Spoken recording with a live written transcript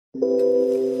Hey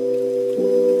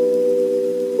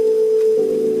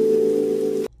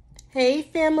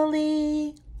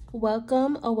family,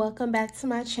 welcome back to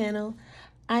my channel.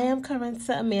 I am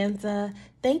Kerensa Amanda.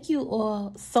 Thank you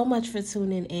all so much for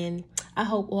tuning in. I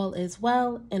hope all is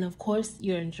well and of course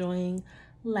you're enjoying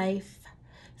life.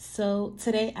 So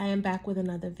today I am back with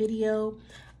another video.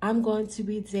 I'm going to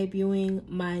be debuting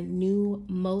my new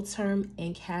Moterm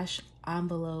and cash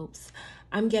envelopes.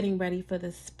 I'm getting ready for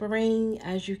the spring.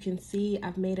 As you can see,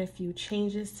 I've made a few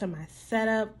changes to my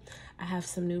setup. I have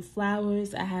some new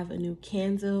flowers, I have a new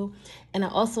candle, and I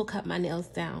also cut my nails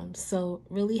down. So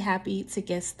really happy to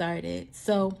get started.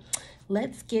 So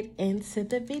let's get into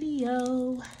the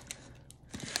video.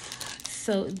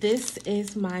 So this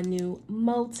is my new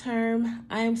Moterm.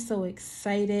 I am so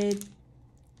excited.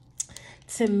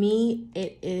 To me,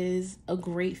 it is a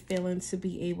great feeling to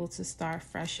be able to start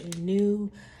fresh and new.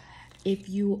 If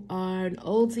you are an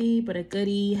oldie but a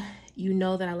goodie, you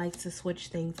know that I like to switch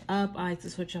things up. I like to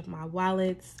switch up my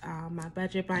wallets, my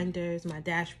budget binders, my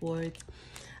dashboards.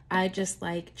 I just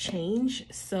like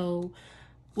change. So,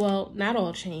 well, not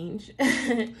all change,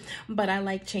 but I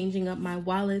like changing up my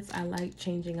wallets. I like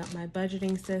changing up my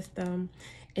budgeting system.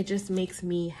 It just makes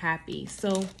me happy.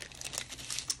 So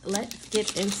let's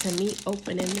get into me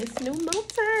opening this new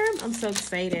Moterm. I'm so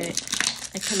excited.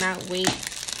 I cannot wait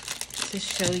to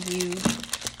show you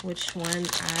which one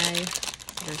I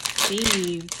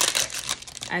received.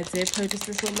 I did purchase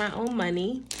this with my own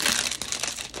money,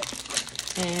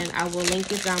 and I will link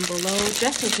it down below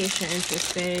just in case you're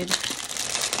interested.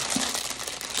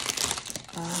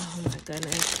 Oh my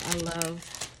goodness, I love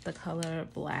the color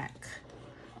black.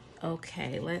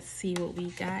 Okay, let's see what we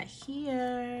got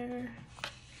here.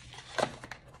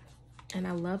 And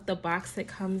I love the box it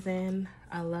comes in.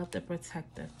 I love the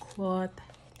protective cloth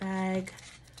bag.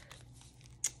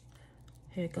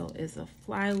 Here is a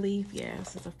fly leaf. Yeah,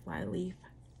 this is a fly leaf.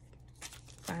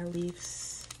 Fly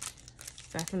leaves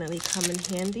definitely come in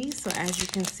handy. So as you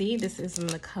can see, this is in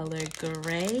the color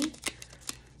gray.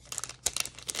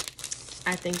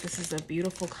 I think this is a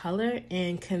beautiful color,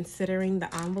 and considering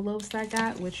the envelopes I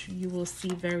got, which you will see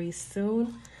very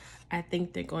soon, I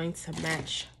think they're going to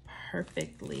match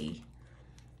perfectly.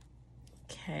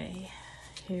 Okay,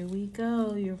 here we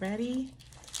go. You ready?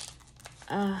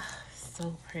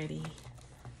 So pretty.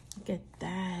 Look at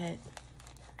that.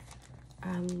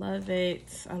 I love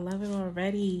it. I love it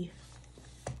already.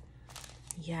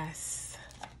 Yes,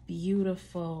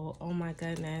 beautiful. Oh my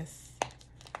goodness,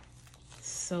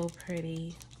 so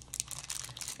pretty.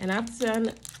 And I've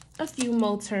done a few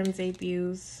Moterm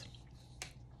debuts.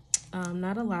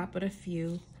 Not a lot, but a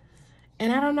few.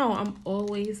 And I don't know, I'm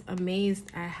always amazed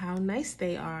at how nice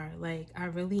they are. Like, I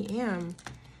really am.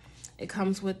 It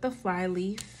comes with the fly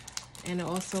leaf, and it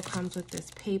also comes with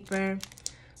this paper.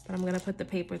 But I'm gonna put the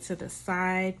paper to the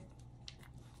side.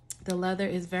 The leather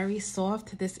is very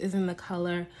soft. This is in the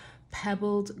color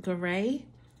Pebbled Gray,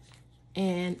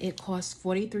 and it cost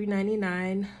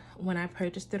 $43.99 when I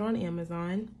purchased it on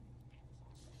Amazon.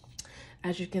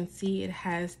 As you can see, it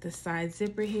has the side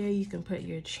zipper here. You can put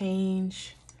your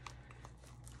change.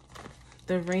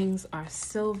 The rings are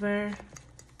silver.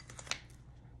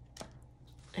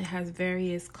 It has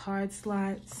various card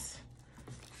slots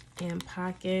and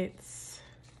pockets.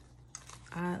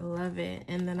 I love it.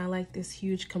 And then I like this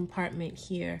huge compartment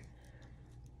here.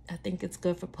 I think it's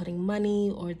good for putting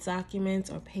money or documents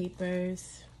or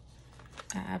papers.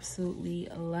 I absolutely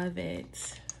love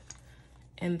it.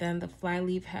 And then the fly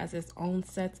leaf has its own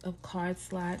sets of card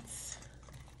slots.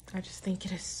 I just think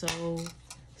it is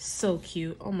so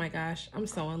cute. Oh my gosh, I'm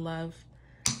so in love.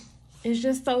 It's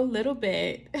just so little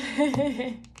bit.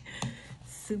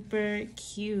 Super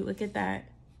cute. Look at that.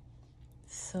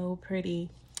 So pretty.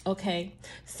 Okay,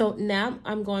 so now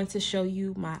I'm going to show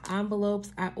you my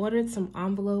envelopes. I ordered some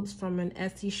envelopes from an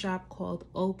Etsy shop called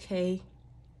OK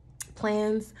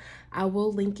Plans. I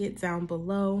will link it down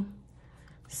below.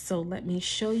 So let me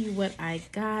show you what I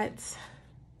got.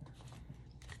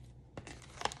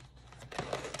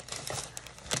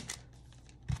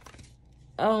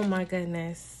 Oh my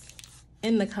goodness,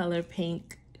 in the color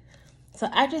pink. So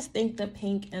I just think the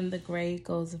pink and the gray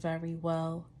goes very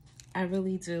well. I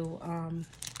really do.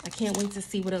 I can't wait to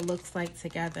see what it looks like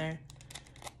together.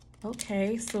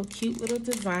 Okay, so cute little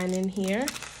design in here.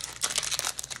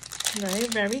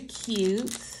 Very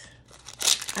cute.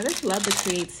 I just love the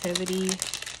creativity.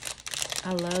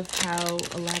 I love how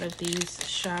a lot of these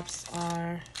shops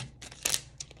are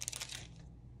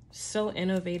so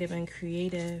innovative and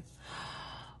creative.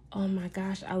 Oh my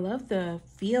gosh, I love the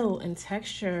feel and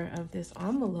texture of this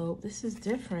envelope. This is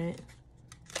different.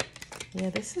 Yeah,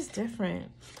 this is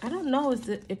different. I don't know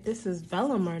if this is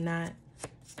vellum or not.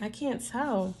 I can't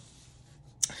tell.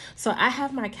 So I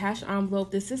have my cash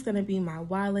envelope. This is going to be my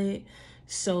wallet.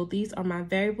 So these are my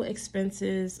variable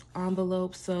expenses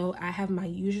envelope. So I have my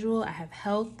usual. I have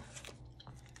health.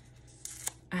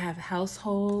 I have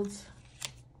household.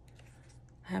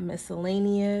 I have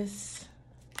miscellaneous.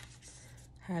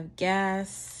 I have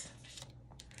gas.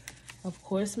 Of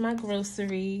course, my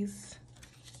groceries.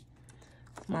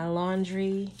 My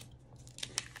laundry.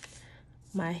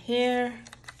 My hair.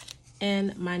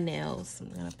 And my nails.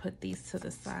 I'm gonna put these to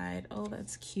the side. Oh,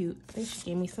 that's cute. I think she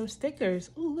gave me some stickers.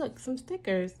 Oh, look, some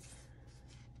stickers.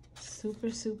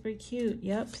 Super, super cute.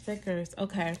 Yep, stickers.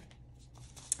 Okay.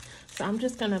 So I'm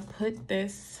just gonna put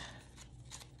this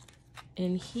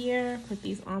in here, put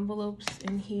these envelopes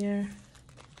in here.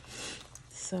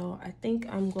 So I think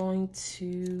I'm going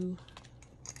to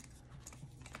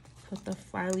put the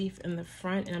fly leaf in the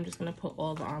front, and I'm just gonna put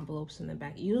all the envelopes in the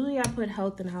back. Usually I put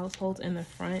health and households in the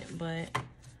front, but I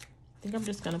think I'm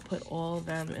just gonna put all of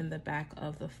them in the back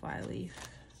of the fly leaf.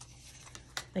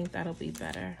 I think that'll be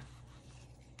better.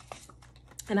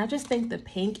 And I just think the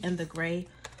pink and the gray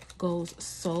goes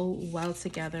so well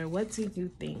together. What do you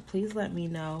think? Please let me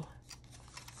know.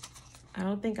 I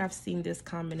don't think I've seen this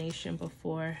combination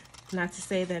before. Not to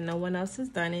say that no one else has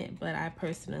done it, but I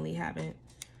personally haven't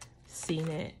seen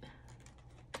it.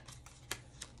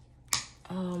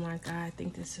 Oh my God, I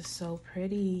think this is so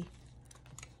pretty.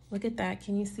 Look at that.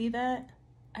 Can you see that?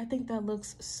 I think that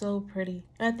looks so pretty.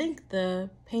 I think the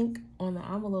pink on the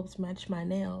envelopes match my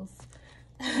nails.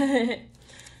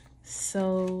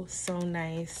 So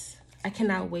nice. I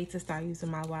cannot wait to start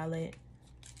using my wallet.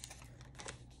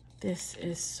 This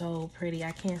is so pretty.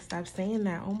 I can't stop saying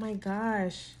that. Oh my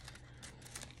gosh.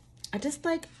 I just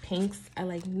like pinks. I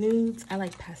like nudes. I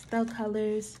like pastel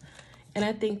colors. And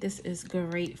I think this is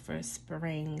great for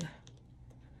spring.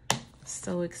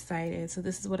 So excited. So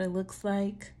this is what it looks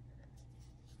like.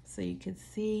 So you can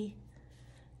see.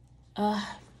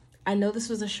 I know this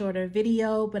was a shorter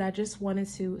video, but I just wanted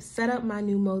to set up my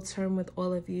new Moterm with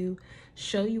all of you,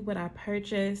 show you what I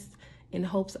purchased in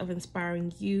hopes of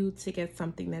inspiring you to get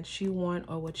something that you want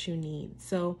or what you need.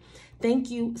 So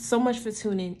thank you so much for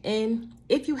tuning in.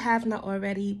 If you have not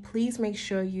already, please make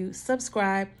sure you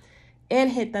subscribe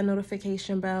and hit that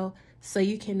notification bell so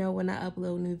you can know when I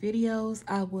upload new videos.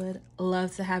 I would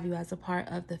love to have you as a part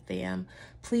of the fam.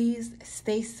 Please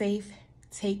stay safe,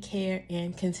 take care,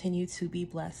 and continue to be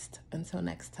blessed. Until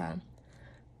next time.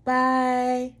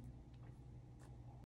 Bye.